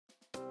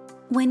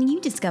When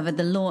you discovered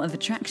the law of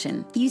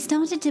attraction, you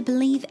started to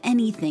believe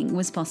anything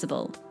was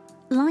possible.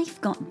 Life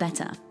got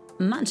better,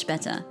 much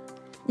better.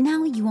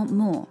 Now you want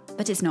more,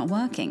 but it's not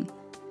working.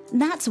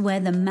 That's where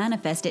the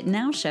Manifest It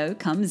Now show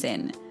comes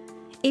in.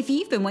 If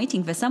you've been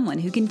waiting for someone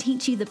who can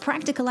teach you the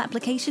practical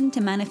application to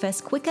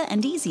manifest quicker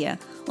and easier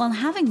while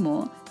having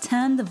more,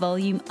 turn the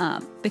volume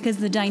up, because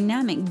the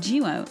dynamic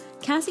duo,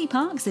 Cassie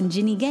Parks and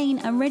Ginny Gain,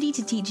 are ready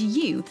to teach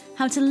you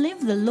how to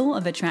live the law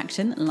of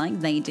attraction like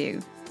they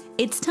do.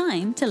 It's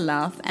time to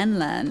laugh and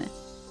learn.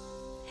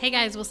 Hey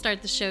guys, we'll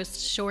start the show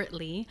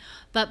shortly.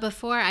 But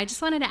before, I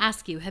just wanted to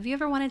ask you, have you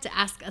ever wanted to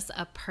ask us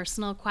a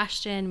personal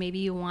question? Maybe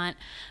you want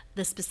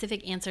the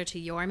specific answer to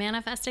your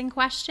manifesting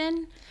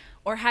question?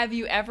 Or have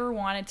you ever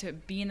wanted to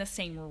be in the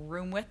same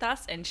room with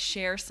us and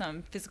share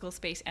some physical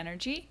space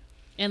energy?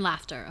 And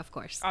laughter, of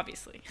course.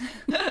 Obviously.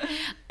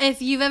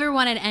 If you've ever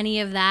wanted any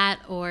of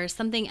that or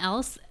something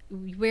else,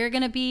 we're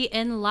going to be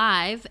in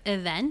live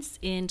events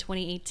in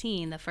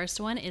 2018. The first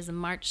one is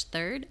March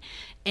 3rd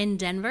in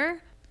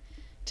Denver.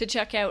 To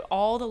check out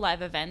all the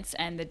live events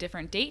and the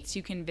different dates,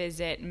 you can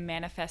visit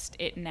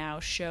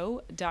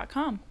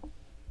manifestitnowshow.com.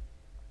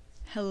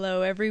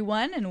 Hello,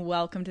 everyone, and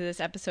welcome to this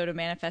episode of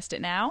Manifest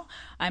It Now.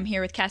 I'm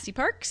here with Cassie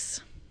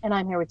Parks. And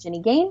I'm here with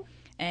Ginny Gain.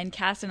 And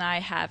Cass and I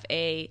have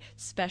a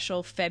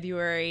special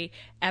February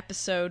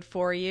episode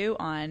for you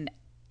on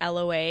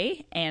LOA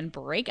and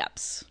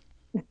breakups.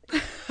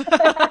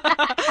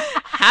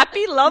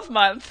 Happy Love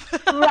Month.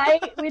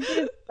 Right? Which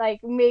is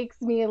makes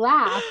me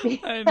laugh.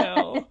 I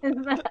know.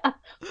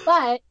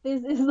 But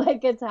this is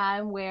a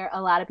time where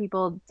a lot of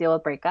people deal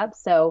with breakups.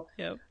 So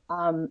yep.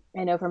 I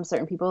know from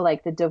certain people,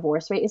 the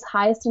divorce rate is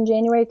highest in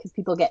January because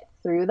people get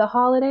through the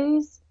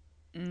holidays.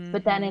 Mm-hmm.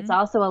 But then it's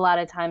also a lot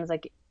of times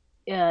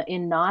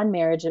in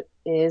non-marriage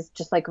is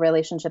just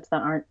relationships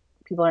that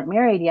people aren't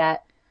married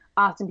yet.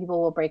 Often people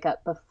will break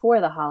up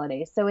before the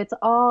holidays. So it's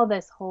all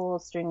this whole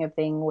string of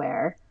thing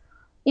where,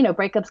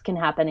 breakups can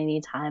happen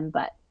anytime,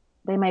 but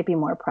they might be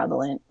more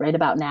prevalent right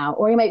about now,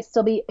 or you might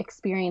still be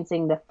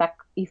experiencing the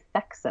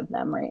effects of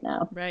them right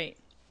now. Right.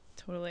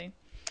 Totally.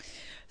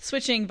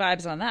 Switching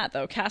vibes on that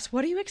though, Cass,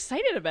 what are you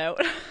excited about?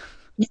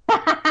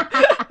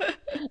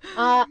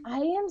 I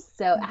am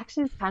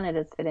actually it's kind of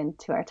just fit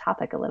into our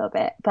topic a little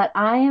bit, but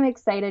I am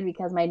excited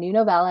because my new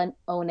novella,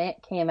 Own It,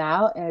 came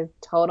out and is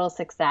total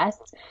success.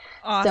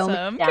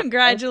 Awesome.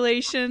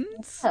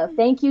 Congratulations. So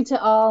thank you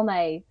to all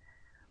my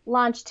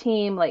launch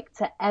team,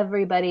 to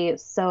everybody.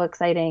 It's so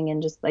exciting,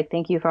 and just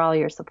thank you for all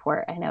your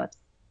support. I know it's,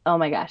 oh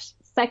my gosh.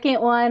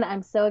 Second one,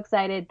 I'm so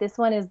excited. This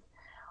one is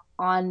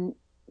on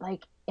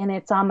and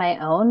it's on my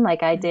own.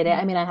 I did it.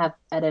 I mean, I have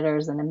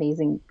editors, an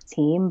amazing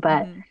team,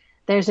 but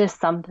there's just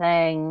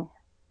something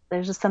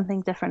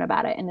different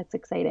about it, and it's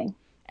exciting.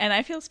 And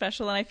I feel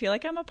special, and I feel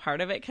like I'm a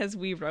part of it because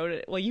we wrote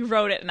it. Well, you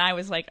wrote it, and I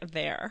was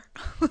there.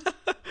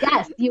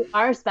 Yes, you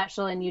are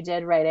special, and you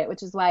did write it,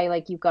 which is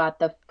why you got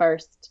the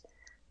first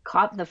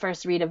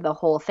read of the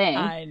whole thing.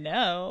 I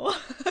know.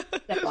 So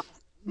awesome.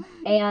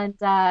 And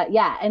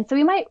and so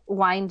we might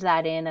wind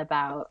that in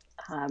about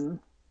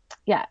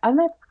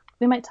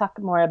we might talk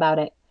more about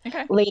it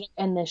later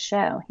in this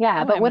show.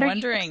 Yeah, but I'm what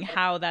wondering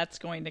how that's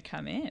going to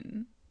come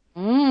in.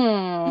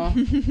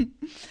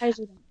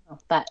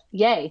 But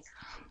yay.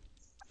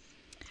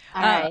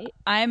 All right.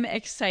 I'm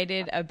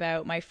excited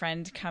about my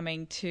friend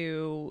coming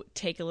to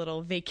take a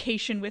little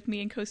vacation with me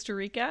in Costa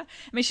Rica.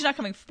 I mean, she's not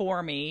coming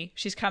for me.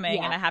 She's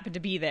coming, and I happen to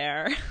be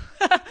there.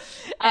 And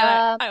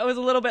I was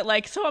a little bit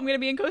so I'm going to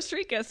be in Costa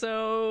Rica,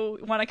 so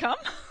want to come?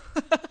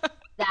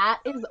 That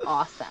is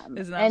awesome.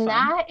 Isn't that fun?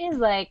 That is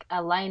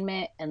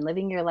alignment and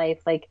living your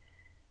life. And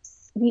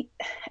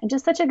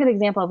just such a good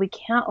example. We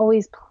can't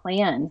always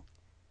plan,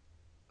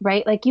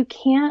 right? You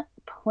can't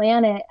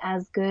plan it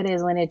as good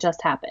as when it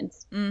just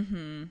happens.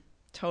 Mm-hmm.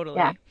 Totally.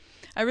 Yeah.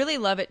 I really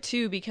love it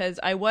too, because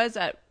I was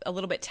a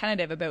little bit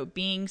tentative about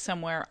being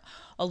somewhere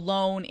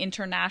alone,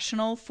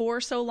 international for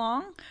so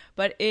long,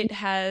 but I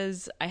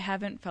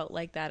haven't felt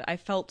like that. I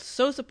felt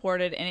so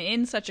supported and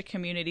in such a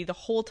community the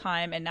whole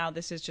time, and now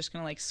this is just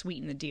going to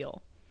sweeten the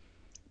deal.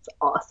 It's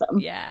awesome.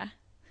 Yeah.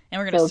 And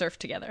we're going to surf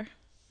together.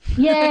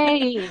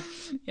 Yay!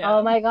 Yeah.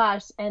 Oh my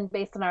gosh. And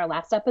based on our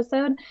last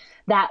episode,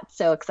 that's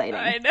so exciting.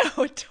 I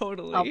know,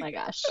 totally. Oh my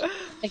gosh.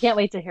 I can't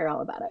wait to hear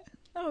all about it.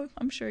 Oh,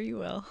 I'm sure you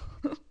will.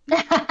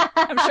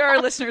 I'm sure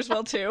our listeners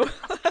will too.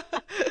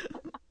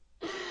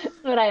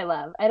 That's what I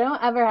love. I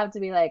don't ever have to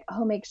be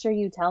make sure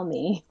you tell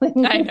me.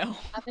 I know.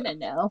 I'm going to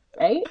know,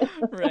 right?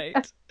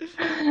 Right.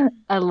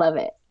 I love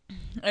it.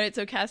 All right,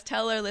 so Cass,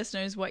 tell our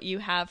listeners what you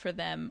have for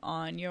them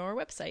on your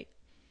website.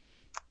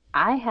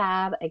 I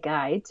have a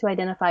guide to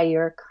identify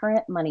your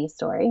current money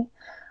story,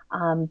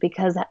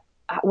 because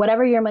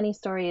whatever your money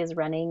story is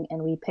running,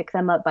 and we pick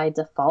them up by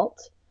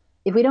default.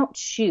 If we don't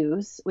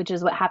choose, which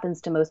is what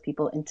happens to most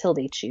people until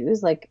they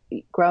choose,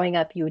 growing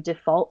up, you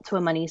default to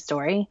a money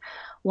story,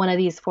 one of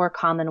these 4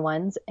 common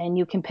ones, and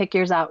you can pick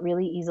yours out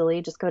really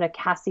easily. Just go to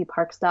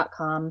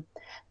CassieParks.com.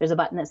 There's a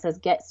button that says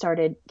Get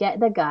Started,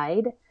 get the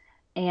guide,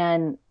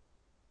 and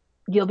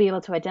you'll be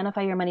able to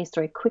identify your money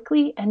story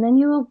quickly, and then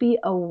you will be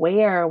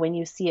aware when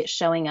you see it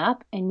showing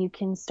up, and you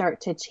can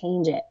start to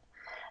change it.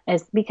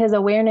 As because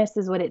awareness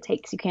is what it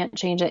takes. You can't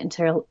change it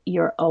until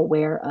you're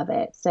aware of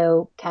it.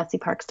 So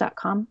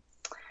CassieParks.com.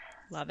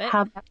 Love it.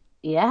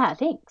 Yeah,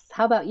 thanks.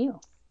 How about you?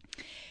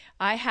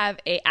 I have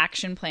a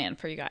action plan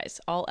for you guys,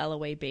 all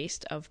LOA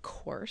based, of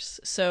course.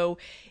 So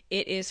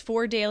it is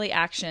 4 daily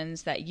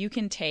actions that you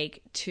can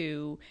take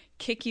to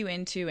kick you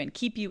into and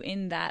keep you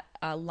in that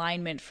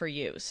alignment for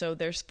you. So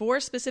there's 4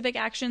 specific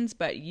actions,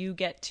 but you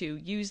get to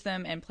use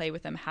them and play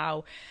with them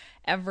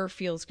however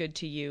feels good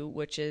to you,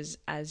 which is,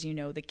 as you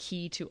know, the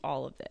key to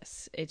all of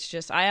this. It's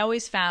just, I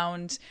always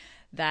found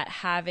that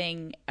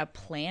having a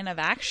plan of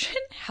action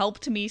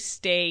helped me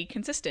stay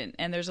consistent.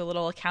 And there's a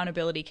little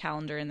accountability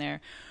calendar in there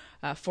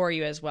for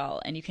you as well.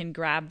 And you can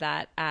grab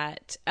that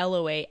at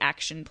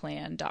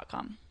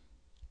loaactionplan.com.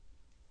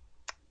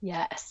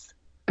 Yes.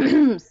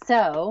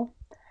 So,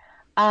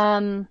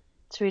 should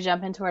we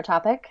jump into our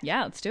topic?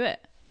 Yeah, let's do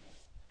it.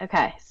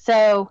 Okay.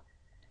 So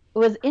it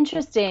was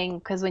interesting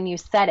because when you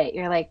said it,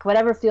 you're like,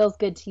 whatever feels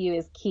good to you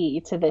is key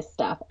to this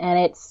stuff. And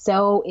it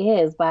so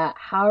is, but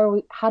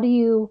how do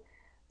you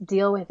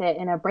deal with it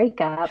in a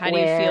breakup? How do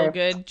you feel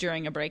good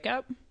during a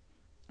breakup?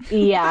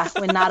 Yeah,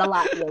 when not a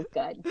lot feels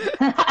good.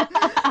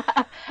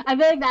 I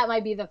feel like that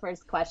might be the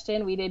first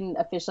question. We didn't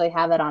officially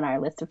have it on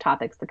our list of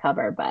topics to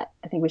cover, but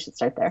I think we should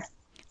start there.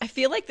 I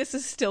feel like this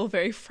is still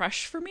very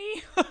fresh for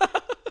me.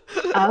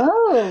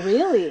 Oh,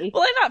 really?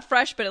 Well, not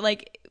fresh, but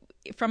like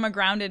from a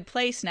grounded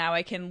place now,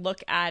 I can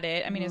look at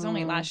it. I mean, it's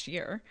only last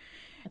year.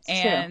 That's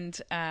and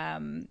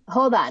true.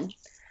 Hold on.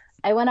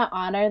 I want to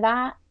honor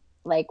that.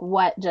 Like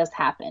what just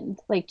happened.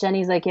 Like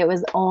Jenny's like, it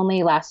was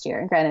only last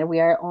year. Granted, we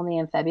are only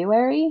in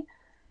February.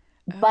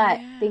 But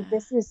I think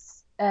this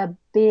is a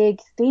big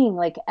thing.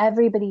 Like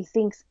everybody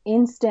thinks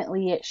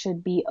instantly it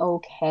should be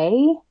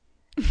okay.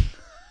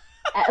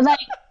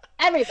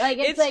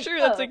 It's true.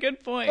 That's a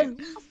good point.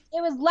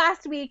 It was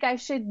last week. I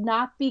should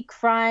not be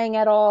crying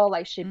at all.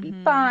 I should be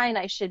fine.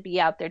 I should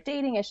be out there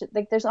dating.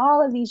 There's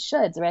all of these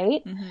shoulds,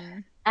 right? Mm-hmm.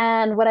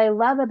 And what I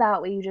love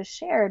about what you just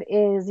shared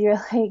is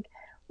you're like,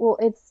 well,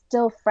 it's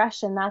still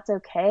fresh and that's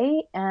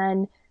okay.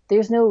 And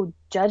there's no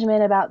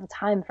judgment about the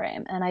time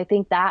frame. And I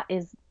think that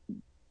is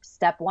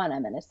step one,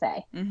 I'm going to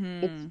say.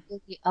 Mm-hmm. It's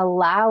really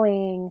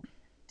allowing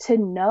to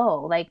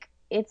know, like,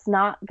 it's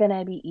not going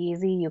to be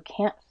easy. You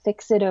can't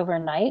fix it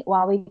overnight.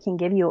 While we can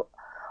give you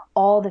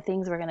all the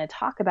things we're going to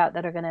talk about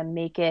that are going to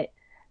make it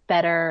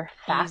better,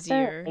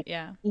 faster,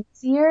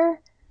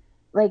 easier,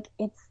 like,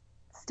 it's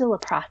still a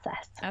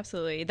process.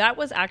 Absolutely. That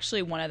was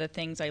actually one of the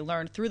things I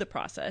learned through the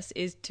process,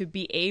 is to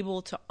be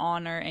able to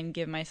honor and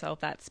give myself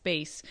that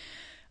space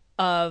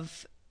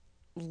of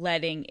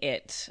letting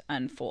it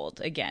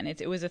unfold. Again,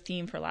 it was a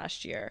theme for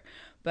last year,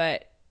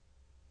 but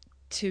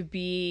to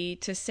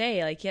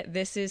say like, yeah,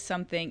 this is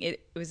something,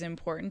 it was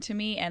important to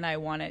me and I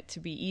want it to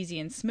be easy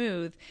and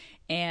smooth,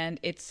 and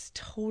it's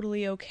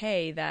totally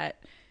okay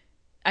that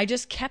I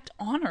just kept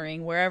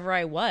honoring wherever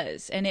I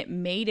was, and it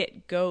made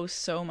it go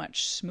so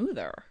much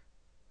smoother.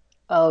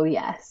 Oh,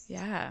 yes.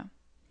 Yeah.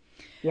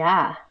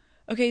 Yeah.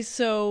 Okay,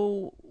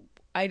 so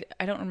I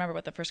don't remember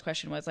what the first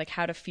question was, like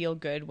how to feel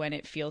good when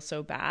it feels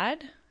so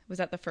bad. Was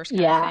that the first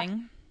kind of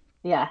thing?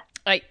 Yeah.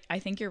 I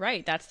think you're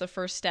right. That's the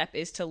first step,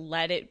 is to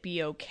let it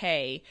be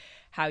okay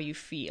how you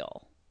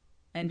feel.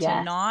 And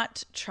to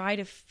not try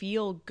to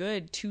feel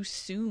good too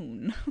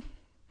soon.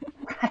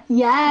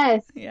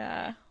 Yes.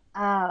 Yeah.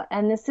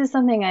 And this is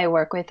something I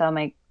work with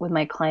with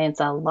my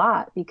clients a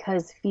lot,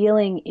 because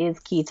feeling is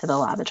key to the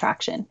law of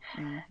attraction.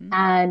 Mm-hmm.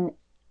 And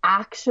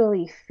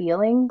actually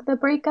feeling the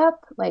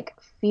breakup, like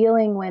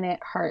feeling when it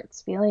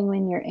hurts, feeling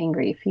when you're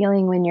angry,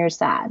 feeling when you're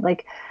sad,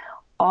 like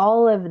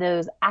all of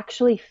those,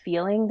 actually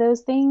feeling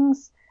those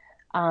things.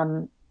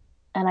 And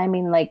I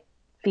mean like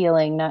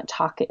feeling, not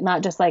talking,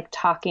 not just like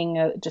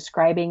talking,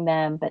 describing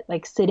them, but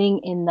like sitting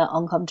in the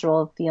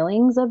uncomfortable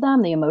feelings of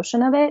them, the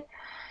emotion of it,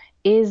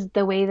 is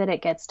the way that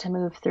it gets to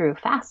move through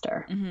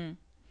faster. Mm-hmm.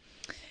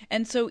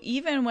 And so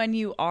even when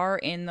you are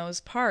in those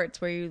parts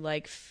where you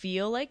like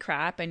feel like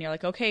crap and you're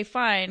like, okay,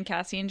 fine,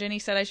 Cassie and Jenny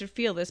said I should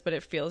feel this, but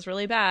it feels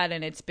really bad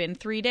and it's been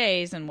 3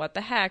 days and what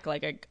the heck?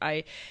 Like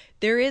I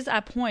there is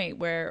a point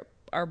where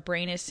our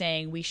brain is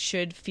saying we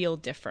should feel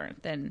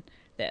different than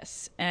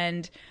this.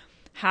 And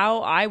how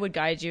I would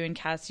guide you, and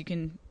Cass, you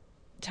can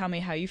tell me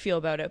how you feel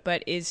about it,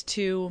 but is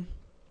to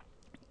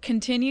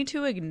continue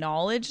to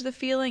acknowledge the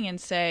feeling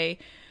and say,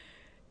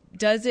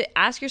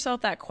 ask yourself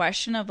that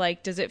question of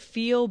like, does it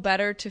feel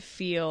better to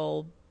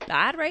feel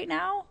bad right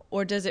now?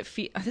 Or does it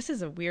feel, this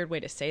is a weird way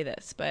to say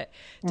this, but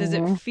does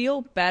it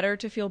feel better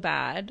to feel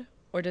bad?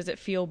 Or does it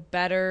feel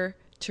better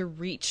to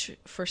reach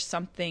for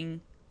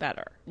something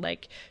better?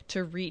 Like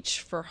to reach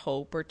for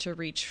hope, or to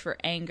reach for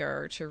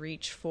anger, or to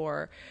reach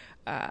for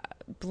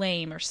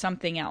blame or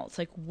something else?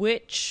 Like,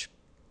 which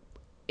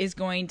is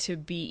going to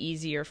be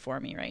easier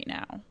for me right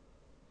now?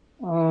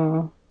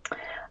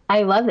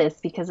 I love this,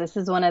 because this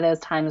is one of those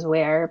times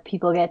where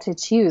people get to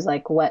choose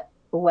like what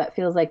what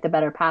feels like the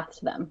better path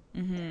to them.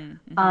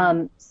 Mm-hmm,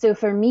 mm-hmm. So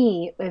for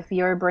me, if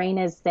your brain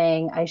is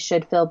saying I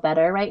should feel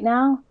better right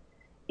now,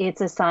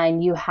 it's a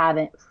sign you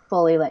haven't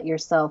fully let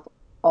yourself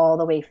all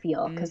the way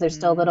feel, because there's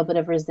still a little bit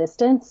of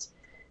resistance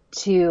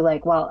to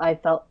like, well, I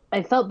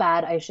felt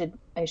bad. I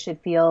should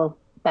feel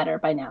better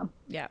by now.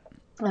 Yeah.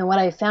 And what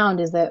I found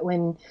is that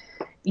when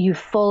you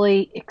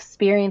fully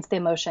experience the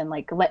emotion,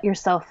 like let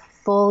yourself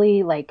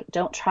fully, like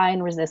don't try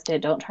and resist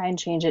it, don't try and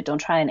change it, don't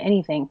try and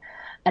anything,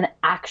 and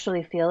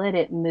actually feel it,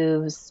 it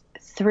moves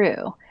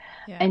through.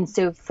 Yeah. And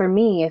so for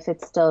me, if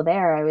it's still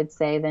there, I would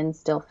say then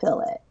still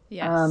feel it.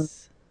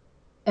 Yes.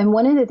 And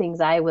one of the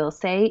things I will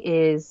say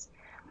is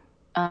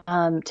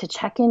to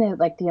check in at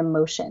like the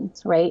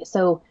emotions, right?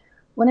 So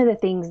one of the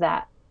things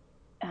that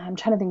I'm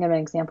trying to think of an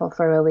example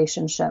for a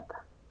relationship.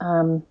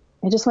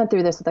 I just went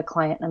through this with a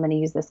client, and I'm going to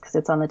use this because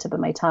it's on the tip of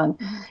my tongue.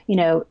 Mm-hmm. You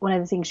know, one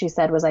of the things she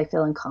said was, I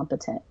feel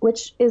incompetent,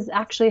 which is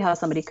actually how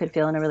somebody could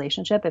feel in a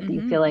relationship. If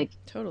you feel like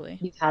totally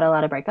you've had a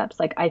lot of breakups,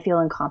 like I feel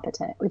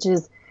incompetent, which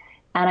is,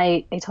 and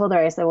I told her,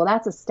 I said, well,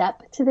 that's a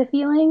step to the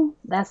feeling.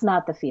 That's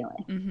not the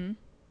feeling. Mm-hmm.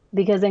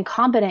 Because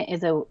incompetent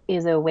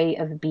is a way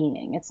of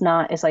being. It's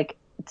not, it's like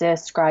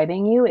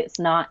describing you. It's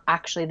not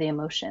actually the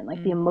emotion.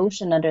 Like the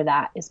emotion under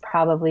that is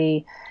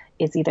probably,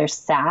 it's either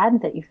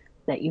sad that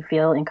you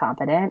feel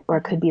incompetent, or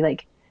it could be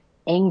like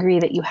angry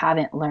that you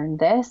haven't learned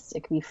this.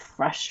 It could be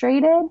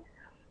frustrated,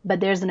 but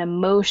there's an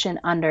emotion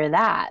under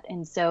that.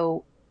 And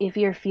so if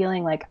you're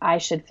feeling like I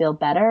should feel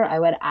better, I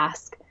would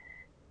ask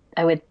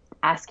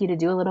you to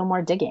do a little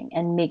more digging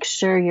and make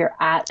sure you're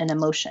at an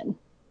emotion.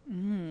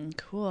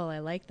 Cool. I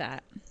like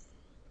that.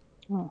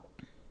 Oh.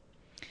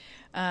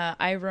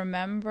 I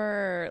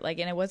remember, like,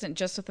 and it wasn't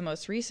just with the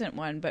most recent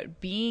one,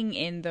 but being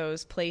in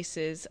those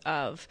places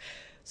of,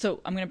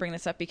 so I'm going to bring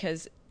this up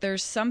because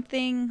there's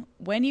something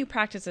when you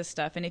practice this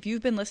stuff, and if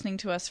you've been listening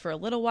to us for a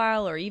little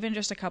while or even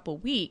just a couple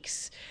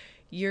weeks,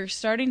 you're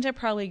starting to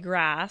probably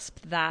grasp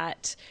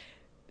that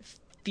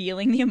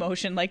feeling the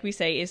emotion, like we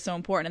say, is so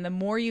important. And the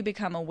more you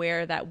become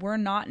aware that we're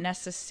not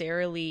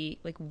necessarily,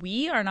 like,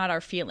 we are not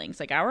our feelings.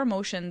 Like, our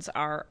emotions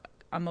are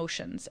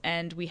emotions,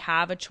 and we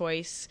have a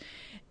choice,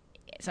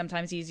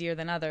 sometimes easier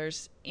than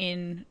others,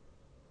 in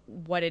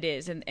what it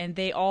is. And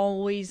they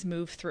always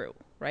move through,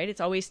 right?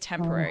 It's always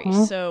temporary.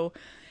 Mm-hmm. So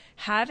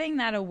having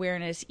that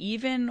awareness,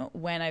 even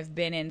when I've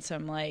been in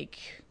some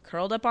like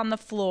curled up on the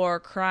floor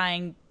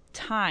crying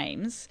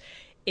times,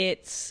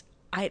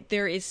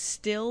 there is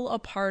still a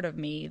part of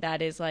me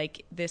that is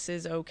like, this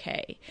is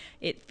okay.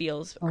 It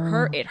feels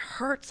hurt. It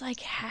hurts like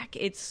heck.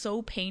 It's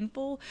so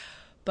painful,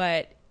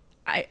 but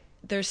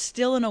there's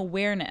still an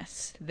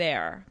awareness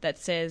there that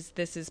says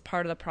this is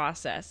part of the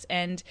process.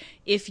 And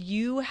if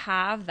you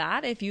have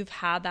that, if you've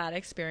had that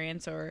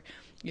experience, or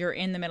you're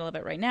in the middle of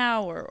it right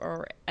now,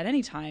 or at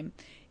any time,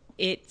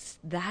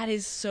 that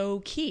is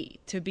so key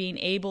to being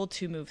able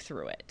to move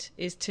through it,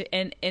 is to,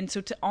 and so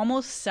to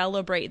almost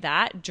celebrate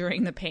that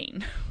during the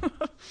pain.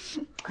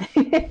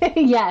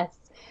 Yes.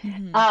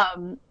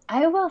 Mm-hmm.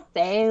 I will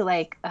say,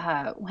 like,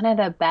 one of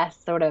the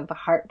best sort of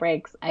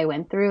heartbreaks I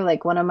went through,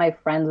 like, one of my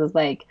friends was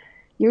like,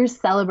 you were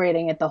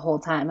celebrating it the whole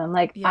time. I'm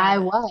like, yeah. I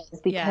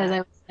was, because I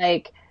was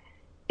like,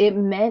 it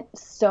meant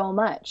so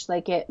much.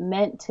 Like, it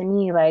meant to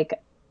me, like,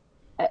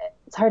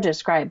 it's hard to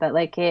describe, but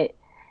like it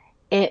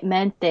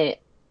meant that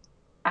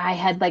I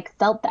had like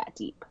felt that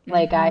deep.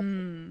 Like I had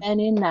been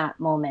in that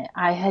moment.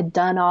 I had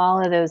done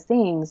all of those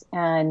things,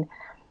 and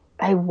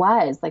I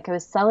was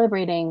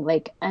celebrating,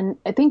 like, and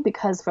I think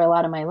because for a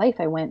lot of my life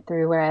I went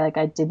through where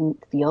I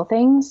didn't feel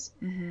things.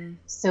 Mm-hmm.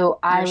 So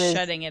I was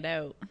shutting it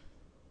out.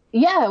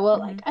 Yeah, well,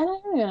 like, I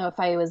don't even know if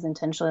I was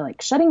intentionally, like,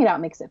 shutting it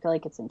out makes it feel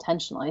like it's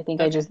intentional. I think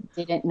I just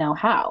didn't know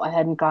how. I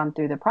hadn't gone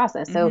through the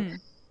process. So,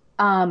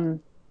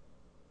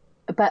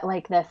 but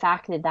like the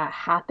fact that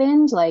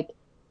happened, like,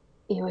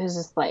 it was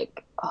just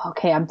like,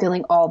 okay, I'm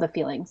feeling all the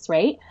feelings,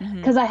 right?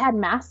 Because I had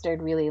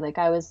mastered, really, like,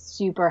 I was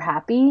super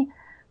happy,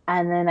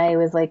 and then I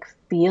was like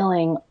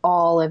feeling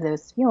all of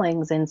those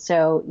feelings. And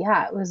so,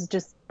 yeah, it was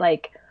just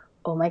like,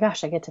 oh my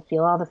gosh, I get to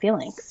feel all the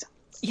feelings.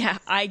 Yeah,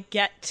 I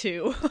get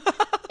to.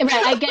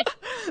 Right, I get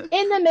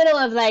in the middle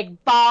of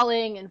like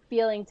bawling and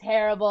feeling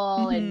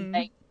terrible and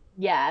like,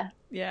 yeah.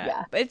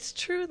 But it's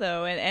true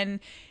though, and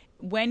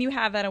when you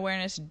have that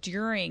awareness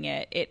during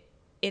it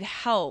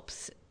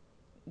helps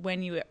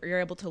when you're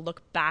able to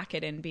look back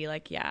at it and be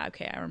like, yeah,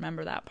 okay, I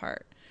remember that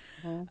part.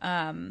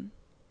 And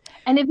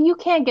if you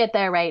can't get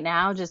there right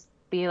now, just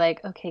be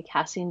like, okay,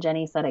 Cassie and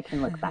Jenny said I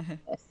can look back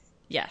at this.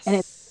 Yes. And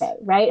it's okay,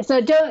 right? So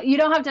you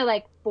don't have to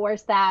like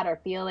force that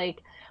or feel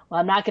like, well,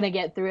 I'm not going to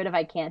get through it if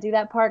I can't do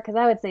that part, because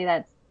I would say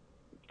that's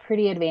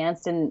pretty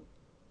advanced, and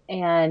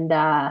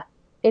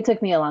it took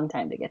me a long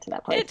time to get to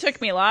that place. It took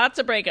me lots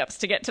of breakups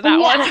to get to that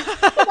one.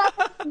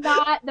 That's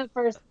not the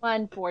first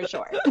one for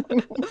sure.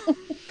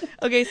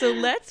 Okay, so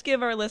let's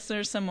give our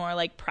listeners some more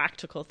like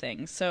practical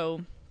things.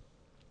 So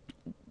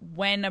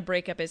when a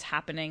breakup is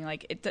happening,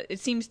 like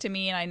it seems to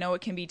me, and I know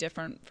it can be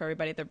different for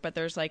everybody, but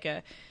there's like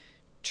a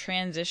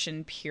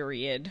transition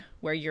period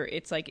where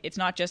it's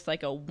not just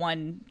like a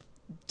 1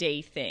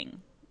 day thing.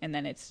 and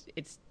then it's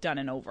done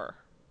and over,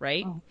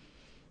 right?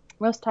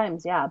 Most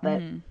times, yeah,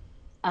 but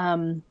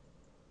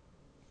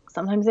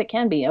sometimes it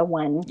can be a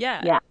one.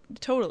 Yeah,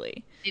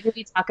 totally. Maybe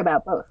we talk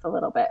about both a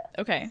little bit.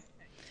 Okay.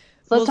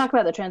 So let's talk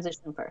about the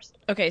transition first.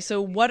 Okay,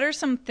 so what are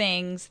some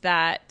things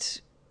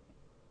that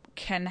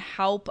can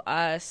help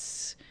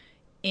us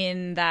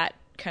in that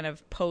kind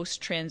of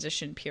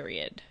post-transition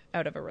period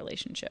out of a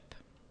relationship?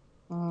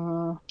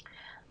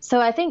 So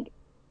I think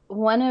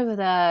one of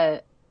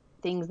the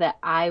things that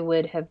I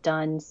would have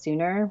done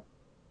sooner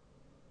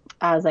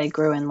as I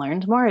grew and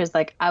learned more is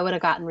like I would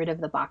have gotten rid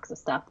of the box of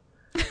stuff.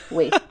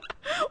 Wait.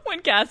 When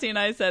Cassie and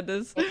I said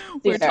this,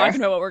 we were talking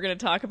about what we're going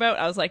to talk about.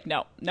 I was like,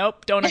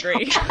 nope, don't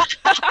agree.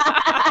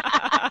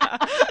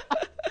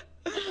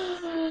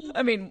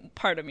 I mean,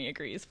 part of me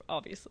agrees,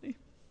 obviously.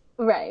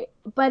 Right.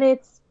 But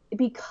it's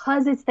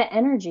because it's the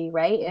energy,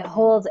 right? It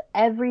holds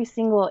every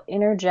single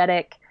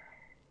energetic,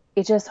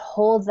 it just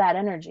holds that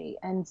energy.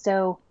 And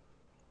so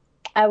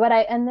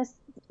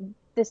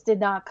this did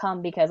not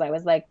come because I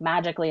was like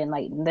magically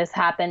enlightened. This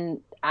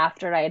happened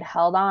after I had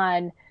held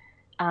on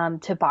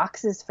to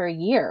boxes for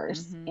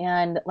years,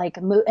 and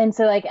and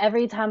so like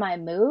every time I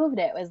moved,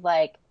 it was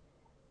like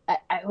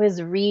I was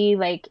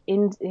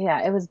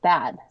it was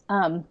bad.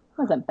 It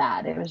wasn't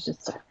bad. It was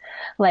just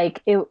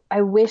like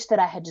I wish that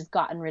I had just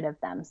gotten rid of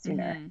them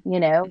sooner,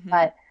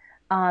 But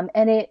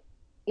and it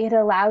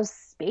allows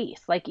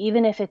space. Like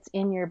even if it's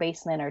in your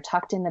basement or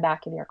tucked in the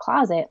back of your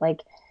closet,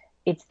 like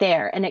it's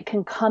there, and it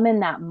can come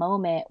in that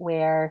moment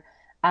where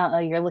I don't know,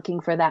 you're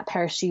looking for that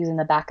pair of shoes in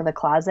the back of the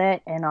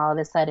closet and all of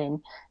a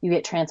sudden you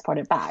get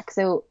transported back.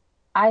 So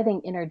I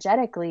think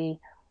energetically,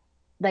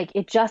 like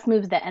it just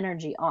moves the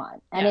energy on,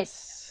 and it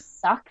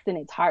sucks and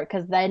it's hard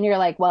because then you're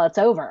like, well, it's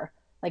over.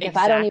 Like if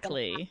I don't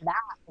even have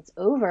that, it's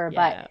over.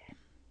 Yeah. But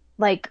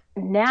like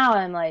now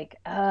I'm like,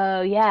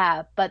 oh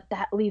yeah, but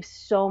that leaves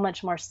so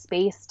much more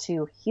space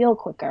to heal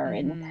quicker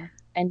and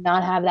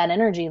not have that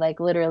energy like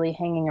literally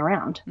hanging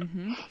around.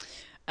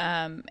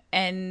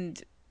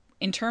 And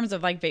in terms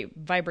of like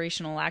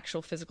vibrational,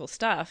 actual physical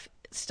stuff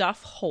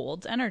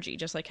holds energy,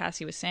 just like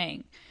Cassie was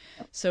saying.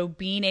 So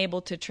being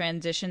able to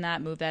transition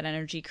that, move that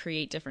energy,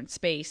 create different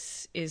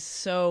space is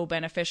so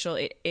beneficial.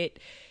 It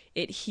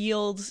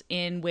heals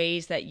in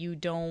ways that you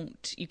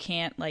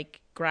can't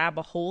like grab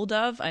a hold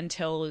of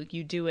until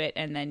you do it,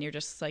 and then you're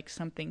just like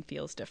something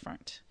feels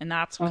different, and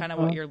that's kind of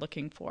what you're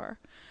looking for.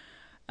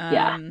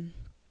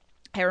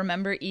 I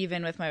remember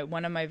even with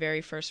one of my very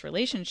first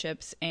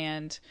relationships,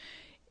 and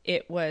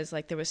it was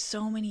like there was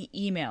so many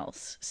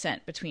emails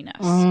sent between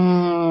us,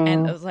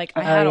 and it was like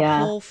I had a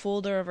whole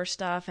folder of her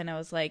stuff, and I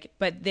was like,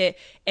 but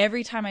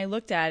every time I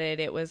looked at it,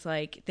 it was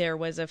like there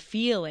was a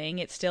feeling,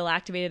 it still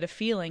activated a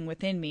feeling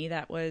within me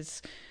that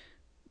was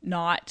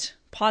not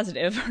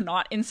positive or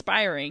not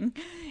inspiring.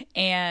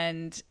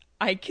 And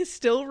I can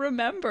still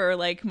remember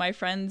like my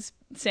friends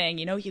saying,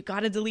 you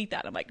got to delete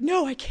that. I'm like,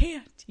 no, I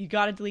can't. You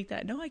got to delete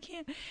that. No, I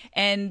can't.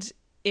 And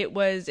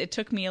it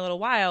took me a little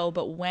while,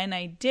 but when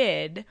I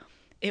did,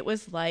 it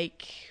was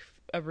like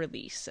a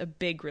release, a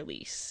big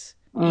release.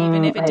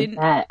 Even if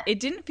it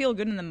didn't feel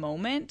good in the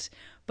moment,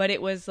 but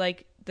it was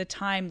like the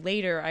time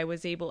later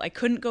I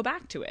couldn't go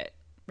back to it.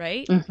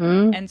 Right.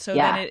 And so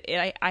then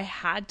I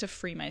had to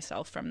free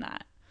myself from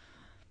that.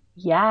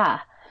 Yeah.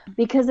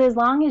 Because as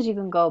long as you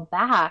can go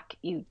back,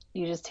 you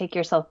just take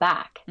yourself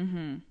back.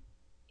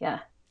 Yeah.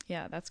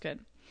 Yeah. That's good.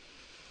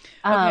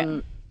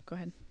 Okay. Go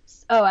ahead.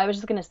 Oh, I was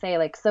just going to say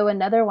like, so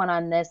another one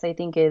on this, I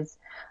think is,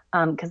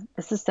 cause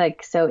this is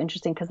like so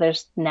interesting cause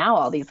there's now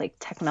all these like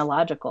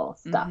technological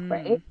stuff,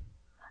 right?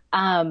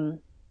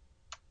 And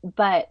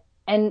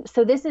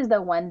so this is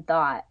the one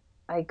thought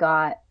I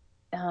got,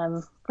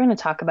 we're going to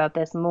talk about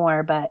this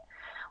more, but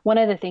one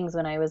of the things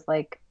when I was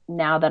like,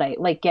 now that I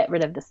like get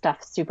rid of the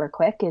stuff super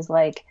quick is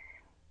like,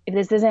 if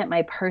this isn't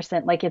my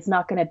person, like it's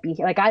not going to be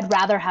like, I'd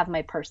rather have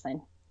my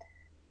person.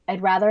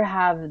 I'd rather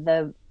have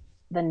the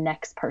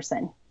next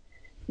person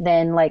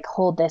than like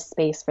hold this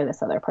space for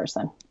this other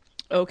person.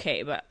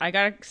 Okay, but I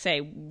gotta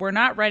say, we're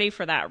not ready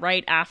for that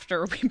right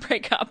after we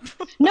break up.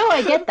 No,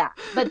 I get that.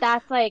 But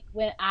that's like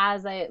I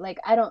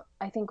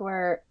think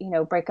we're,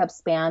 breakups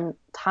span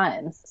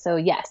times. So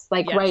yes,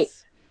 right.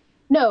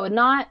 No,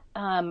 not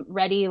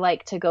ready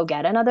like to go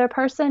get another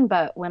person.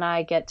 But when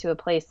I get to a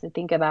place to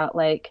think about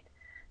like,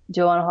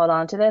 do I want to hold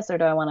on to this or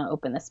do I want to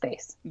open the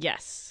space?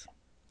 Yes.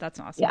 That's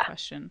an awesome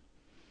question.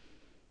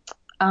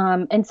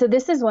 And so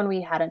this is one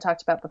we hadn't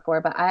talked about before,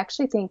 but I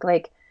actually think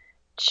like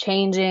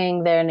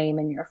changing their name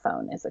in your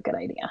phone is a good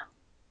idea.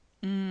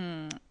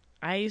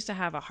 I used to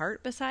have a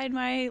heart beside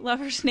my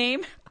lover's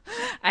name.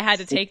 I had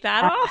to take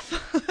that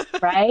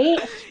off. Right?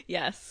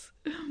 Yes.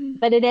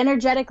 But it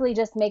energetically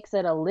just makes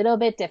it a little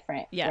bit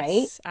different,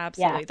 right? Yes,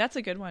 absolutely. Yeah. That's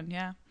a good one.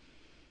 Yeah.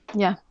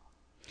 Yeah.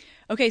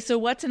 Okay, so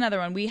what's another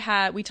one? We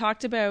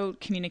talked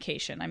about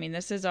communication. I mean,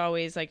 this is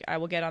always like I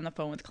will get on the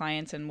phone with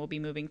clients and we'll be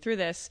moving through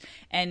this,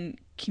 and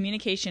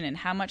communication and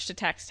how much to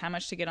text, how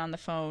much to get on the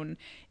phone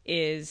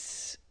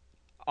is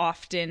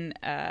often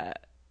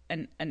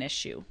an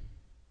issue.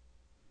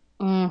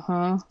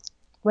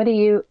 What do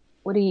you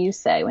What do you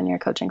say when you're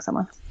coaching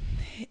someone?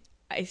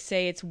 I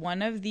say it's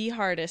one of the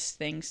hardest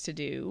things to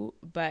do,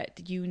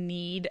 but you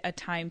need a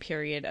time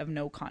period of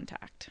no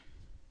contact.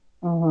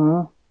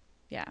 Mm-hmm.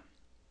 Yeah.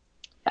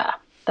 Yeah.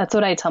 That's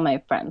what I tell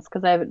my friends,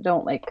 because I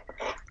don't like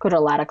coach a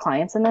lot of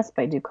clients in this,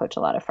 but I do coach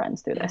a lot of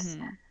friends through this.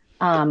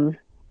 And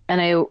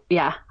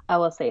I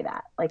will say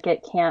that, like,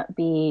 it can't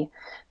be,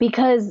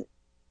 because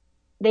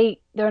they're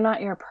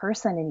not your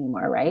person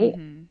anymore, right?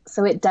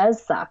 So it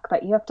does suck,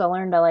 but you have to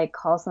learn to like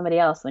call somebody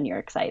else when you're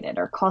excited,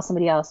 or call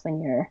somebody else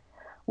when you're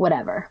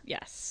whatever.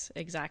 Yes,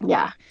 exactly.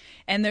 Yeah.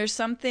 And there's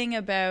something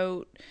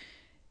about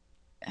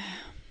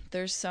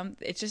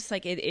it's just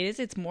like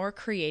it's more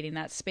creating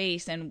that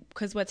space. And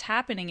because what's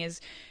happening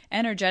is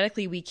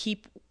energetically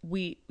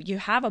you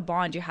have a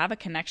bond, you have a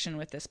connection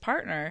with this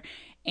partner,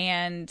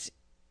 and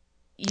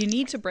you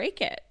need to break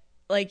it.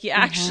 Like, you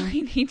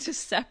actually need to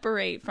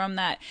separate from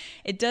that.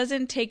 It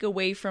doesn't take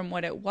away from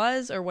what it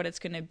was or what it's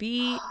going to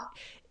be.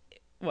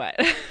 What?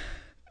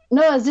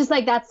 No, it's just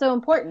like, that's so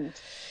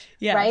important.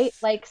 Yes. Right?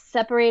 Like,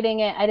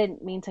 separating it. I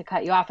didn't mean to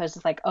cut you off. I was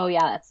just like, oh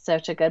yeah, that's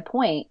such a good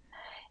point,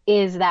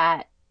 is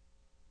that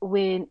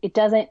when it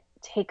doesn't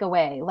take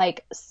away,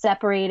 like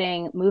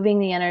separating, moving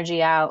the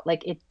energy out,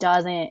 like it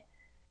doesn't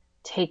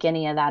take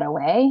any of that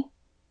away.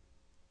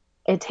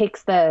 It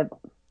takes the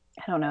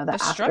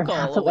struggle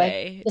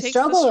away. The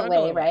struggle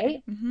away,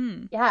 right?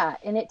 Mm-hmm. Yeah.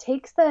 And it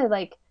takes the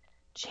like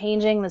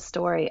changing the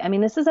story. I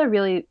mean, this is a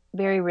really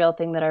very real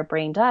thing that our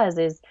brain does,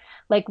 is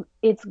like,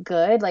 it's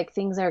good, like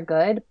things are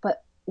good,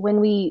 but when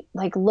we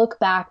like look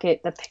back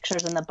at the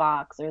pictures in the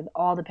box, or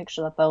all the pictures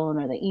on the phone,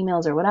 or the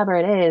emails, or whatever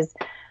it is,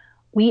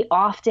 we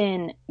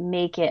often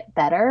make it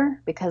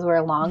better because we're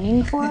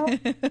longing for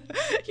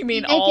it. You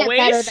mean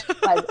always?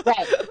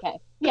 Right. Okay.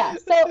 Yeah.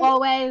 So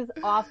always,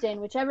 often,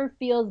 whichever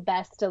feels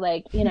best to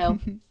like,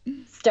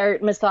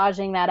 start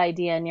massaging that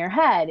idea in your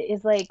head,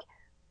 is like,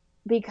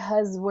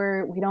 because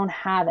we don't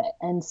have it.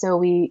 And so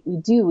we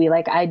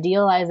like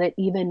idealize it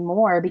even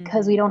more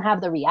because we don't have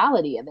the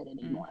reality of it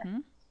anymore.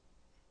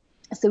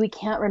 So we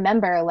can't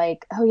remember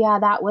like, oh yeah,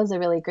 that was a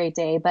really great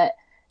day, but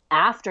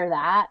after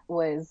that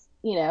was,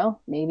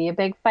 maybe a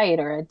big fight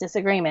or a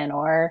disagreement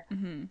or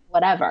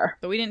whatever.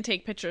 But we didn't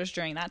take pictures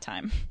during that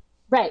time.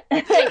 Right.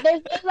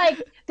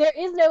 There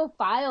is no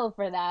file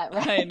for that,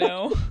 right? I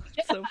know.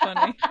 It's so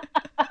funny.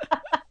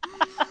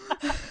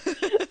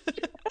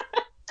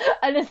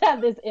 I just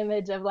have this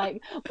image of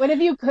like, what if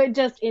you could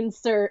just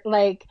insert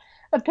like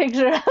a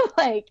picture of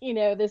like,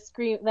 the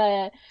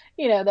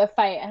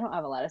fight. I don't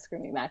have a lot of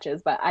screaming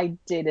matches, but I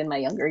did in my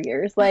younger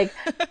years. Like,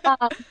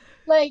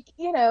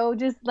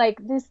 just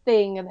like this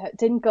thing that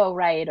didn't go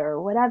right,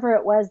 or whatever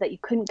it was that you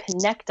couldn't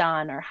connect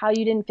on, or how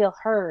you didn't feel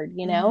heard,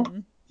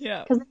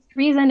 Yeah. Because the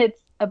reason it's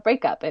a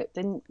breakup, it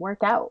didn't work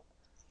out.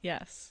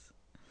 Yes.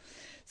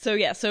 So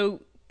yeah,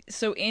 so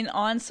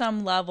on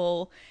some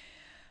level,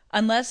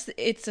 unless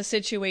it's a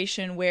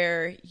situation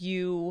where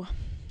you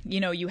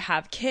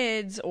have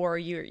kids, or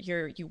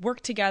you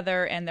work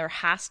together and there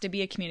has to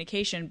be a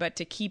communication, but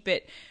to keep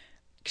it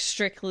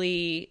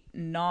strictly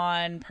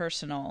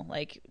non-personal,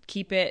 like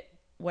keep it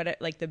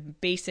like the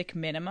basic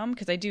minimum,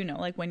 because I do know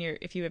like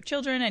if you have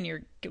children and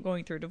you're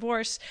going through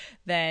divorce,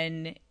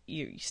 then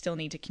you still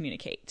need to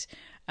communicate.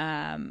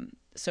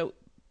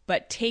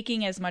 But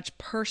taking as much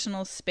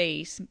personal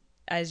space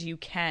as you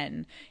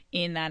can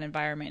in that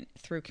environment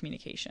through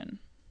communication.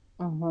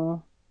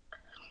 And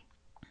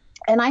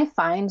I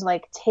find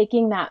like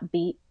taking that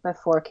beat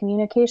before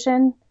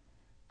communication,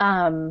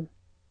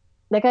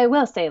 like I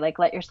will say, like,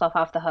 let yourself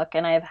off the hook.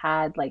 And I've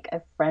had like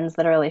friends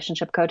that are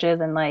relationship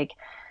coaches, and like,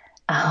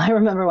 I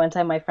remember one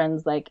time my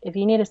friend's like, if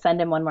you need to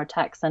send him one more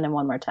text, send him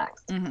one more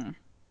text.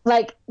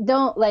 Like,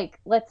 don't like,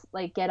 let's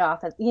like get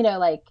off of,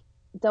 like,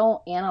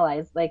 don't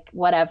analyze, like,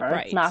 whatever.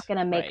 Right. It's not going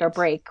to make or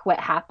break what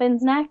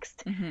happens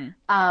next.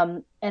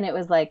 And it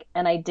was like,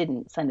 and I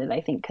didn't send it,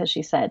 I think, because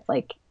she said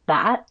like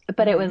that,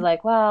 but it was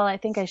like, well, I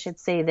think I should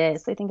say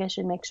this. I think I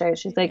should make sure.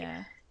 She's like,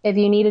 if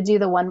you need to do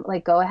the one,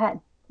 like, go ahead.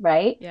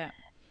 Right. Yeah.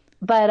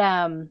 But,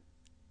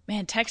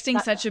 man,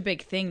 texting's such a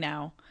big thing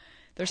now.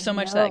 There's so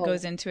much that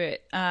goes into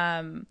it.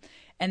 And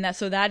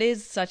that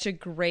is such a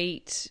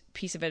great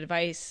piece of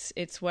advice.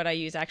 It's what I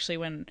use actually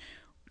when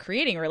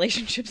creating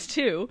relationships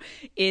too,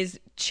 is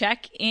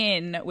check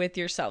in with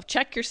yourself.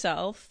 Check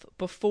yourself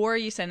before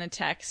you send a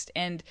text,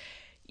 and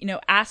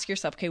ask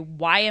yourself, okay,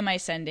 why am I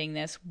sending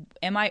this?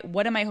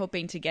 What am I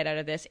hoping to get out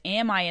of this?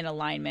 Am I in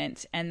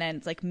alignment? And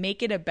then like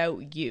make it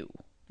about you,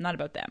 not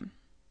about them.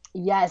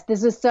 Yes,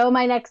 this is so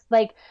my next,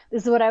 like,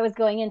 this is what I was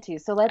going into.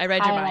 So let's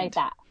highlight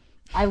that.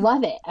 I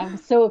love it. I'm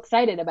so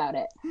excited about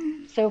it.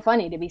 So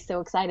funny to be so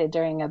excited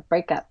during a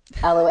breakup.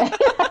 LOL.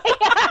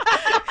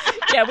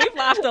 Yeah, we've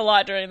laughed a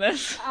lot during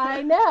this.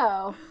 I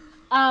know.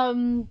 I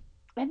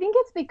think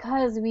it's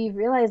because we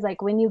realize,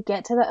 like, when you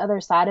get to the other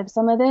side of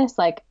some of this,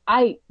 like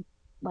I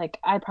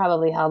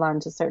probably held on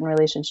to certain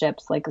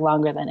relationships like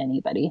longer than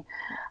anybody,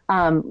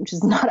 which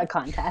is not a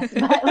contest,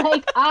 but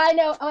like, I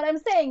know what I'm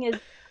saying is,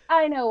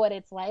 I know what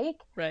it's like,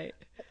 right,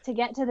 to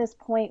get to this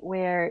point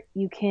where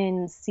you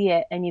can see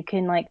it and you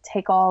can like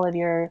take all of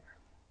your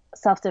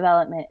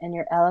self-development and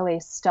your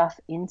LOA stuff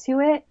into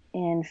it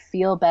and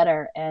feel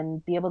better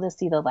and be able to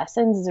see the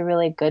lessons is a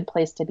really good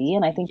place to be.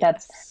 And I think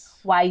that's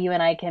why you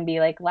and I can be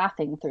like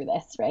laughing through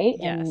this, right?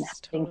 And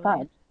having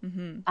fun.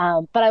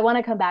 But I want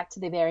to come back to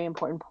the very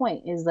important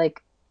point is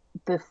like,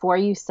 before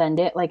you send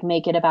it, like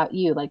make it about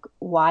you. Like,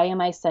 why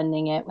am I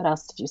sending it? What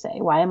else did you say?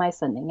 Why am I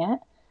sending it?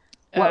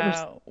 What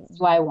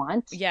do I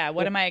want? Yeah.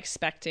 What am I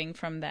expecting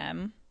from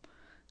them?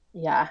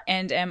 Yeah.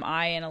 And am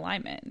I in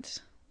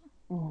alignment?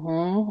 You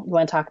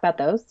want to talk about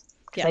those?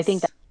 Yes. I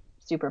think that's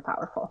super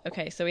powerful.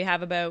 Okay. So we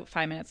have about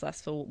 5 minutes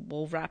left. So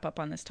we'll wrap up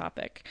on this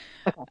topic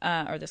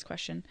or this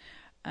question.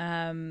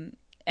 And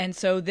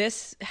so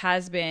this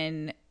has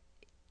been,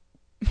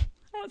 I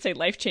won't say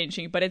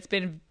life-changing, but it's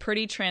been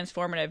pretty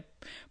transformative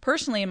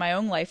personally in my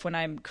own life when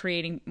I'm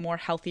creating more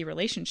healthy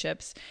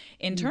relationships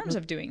in terms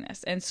of doing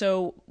this. And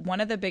so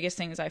one of the biggest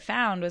things I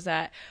found was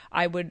that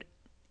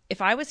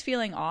if I was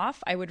feeling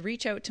off, I would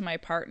reach out to my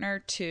partner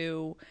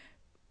to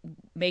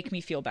make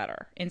me feel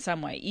better in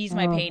some way, ease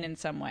my pain in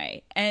some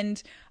way.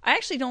 And I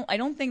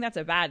don't think that's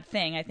a bad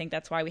thing. I think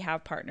that's why we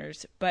have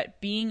partners, but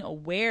being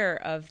aware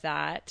of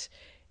that,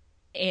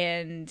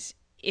 and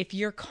if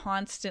you're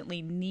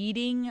constantly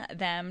needing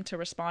them to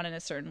respond in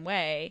a certain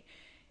way,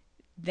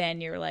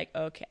 then you're like,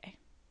 okay,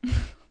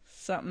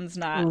 something's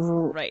not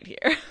right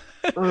here.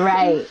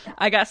 Right.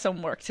 I got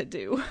some work to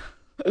do.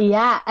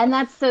 Yeah. And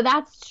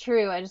that's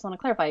true. I just want to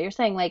clarify. You're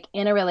saying like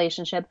in a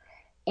relationship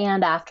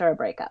and after a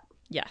breakup.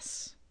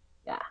 Yes.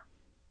 Yeah.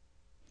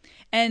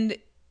 And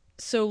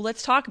so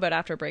let's talk about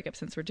after a breakup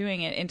since we're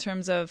doing it in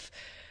terms of,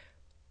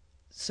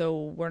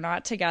 so we're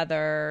not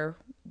together,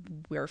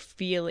 we're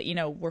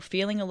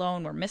feeling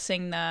alone, we're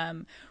missing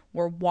them,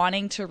 we're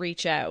wanting to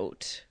reach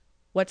out.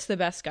 What's the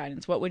best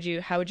guidance? How would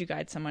you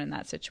guide someone in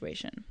that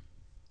situation?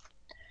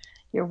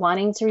 You're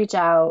wanting to reach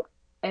out,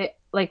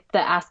 like the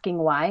asking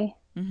why.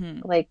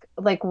 Like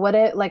what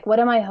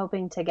am I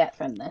hoping to get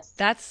from this?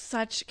 That's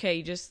such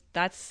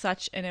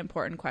an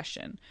important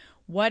question.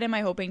 What am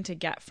I hoping to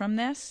get from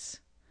this?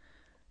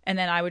 And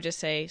then I would just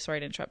say, sorry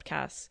to interrupt,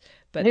 Cass,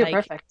 but You're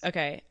perfect.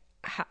 Okay.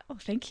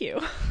 Thank you.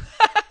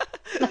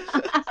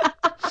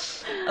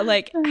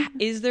 Like,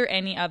 is there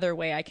any other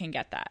way I can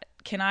get that?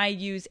 Can I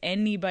use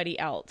anybody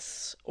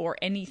else or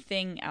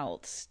anything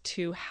else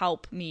to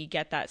help me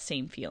get that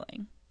same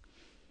feeling?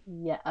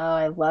 Yeah. Oh,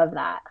 I love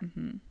that.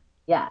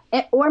 Yeah.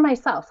 Or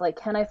myself. Like,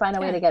 can I find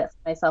a way to get it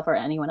for myself or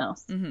anyone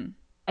else?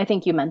 I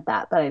think you meant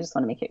that, but I just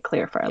want to make it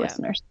clear for our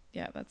listeners.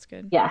 Yeah, that's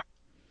good. Yeah.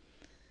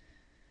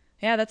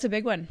 Yeah, that's a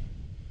big one.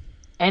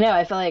 I know.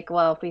 I feel like,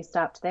 well, if we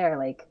stopped there,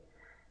 like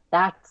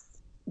that's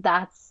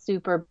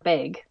super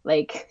big.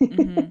 Like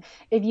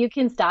if you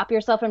can stop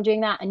yourself from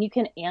doing that and you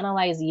can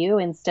analyze you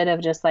instead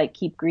of just like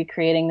keep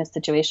recreating the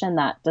situation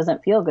that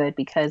doesn't feel good,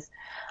 because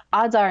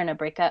odds are in a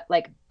breakup,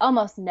 like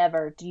almost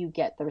never do you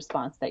get the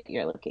response that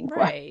you're looking for.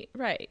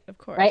 Right. Of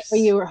course. Right. Or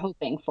you were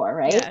hoping for,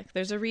 right? Yeah.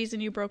 There's a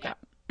reason you broke up.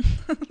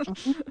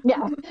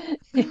 Yeah.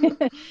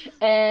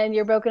 And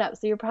you're broken up,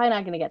 so you're probably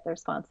not going to get the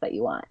response that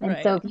you want. And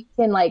so if you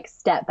can like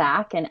step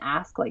back and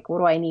ask like, what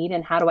do I need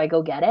and how do I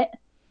go get it?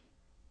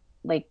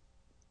 Like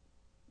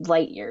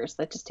light years,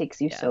 that just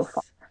takes you so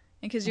far.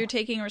 Because you're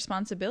taking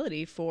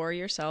responsibility for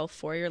yourself,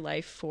 for your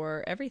life,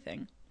 for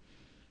everything.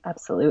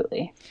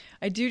 Absolutely.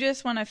 I do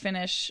just want to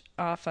finish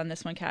off on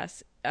this one,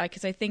 Cass,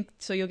 because I think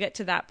so you'll get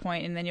to that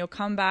point and then you'll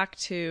come back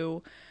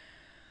to,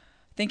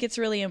 I think it's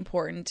really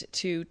important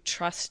to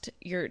trust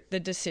the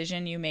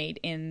decision you made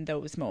in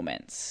those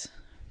moments,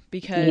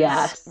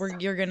 because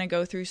you're going to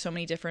go through so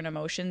many different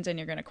emotions and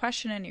you're going to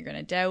question and you're going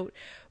to doubt,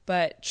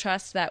 but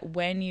trust that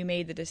when you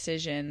made the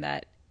decision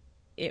that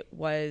it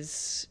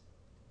was,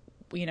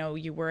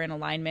 you were in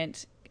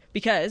alignment,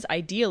 because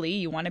ideally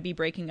you want to be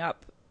breaking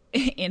up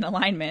in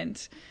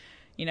alignment,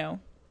 not,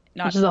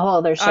 which is a whole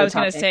other show. I was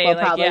going to say,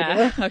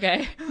 do.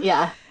 Okay.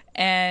 Yeah.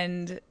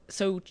 And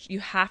so you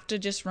have to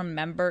just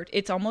remember,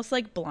 it's almost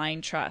like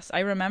blind trust. I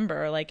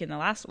remember like in the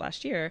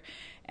last year,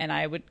 and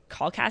I would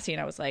call Cassie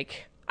and I was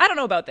like, I don't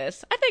know about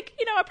this. I think,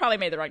 I probably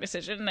made the wrong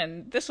decision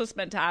and this was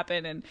meant to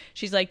happen. And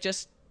she's like,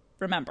 just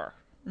remember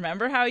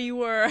how you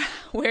were,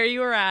 where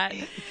you were at.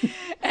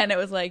 And it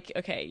was like,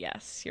 okay,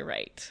 yes, you're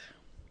right.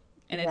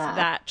 And it's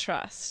that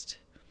trust.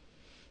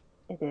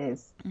 It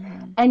is.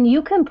 And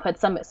you can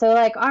put so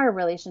like our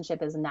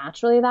relationship is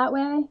naturally that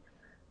way,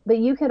 but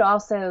you could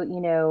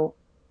also,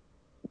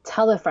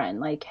 tell a friend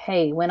like,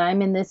 hey, when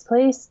I'm in this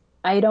place,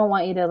 I don't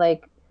want you to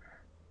like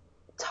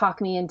talk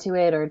me into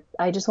it, or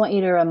I just want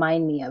you to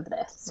remind me of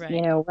this,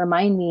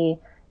 remind me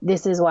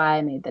this is why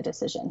I made the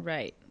decision.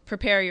 Right.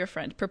 Prepare your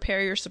friend,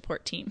 prepare your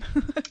support team.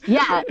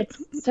 Yeah,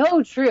 it's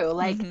so true.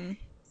 Like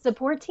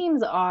support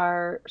teams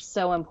are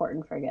so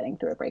important for getting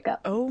through a breakup.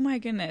 Oh my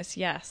goodness.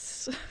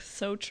 Yes.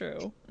 So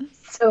true.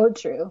 So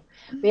true.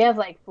 We have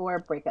like 4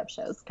 breakup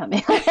shows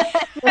coming.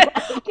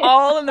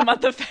 All in the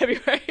month of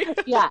February.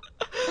 Yeah.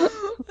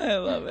 I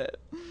love it.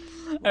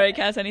 All right,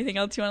 Cass, anything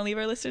else you want to leave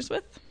our listeners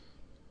with?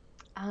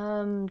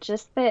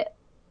 Just that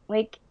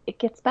like it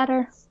gets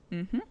better.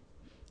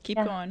 Keep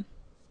going.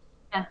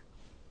 Yeah.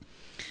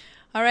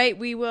 All right,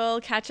 we will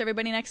catch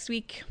everybody next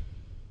week.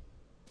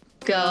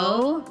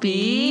 Go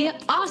be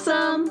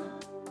awesome!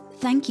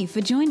 Thank you for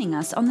joining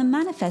us on the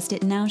Manifest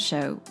It Now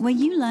show, where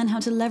you learn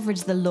how to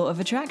leverage the law of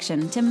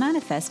attraction to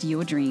manifest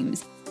your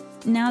dreams.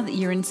 Now that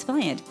you're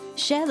inspired,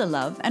 share the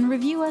love and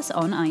review us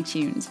on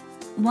iTunes.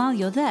 While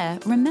you're there,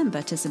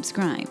 remember to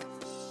subscribe.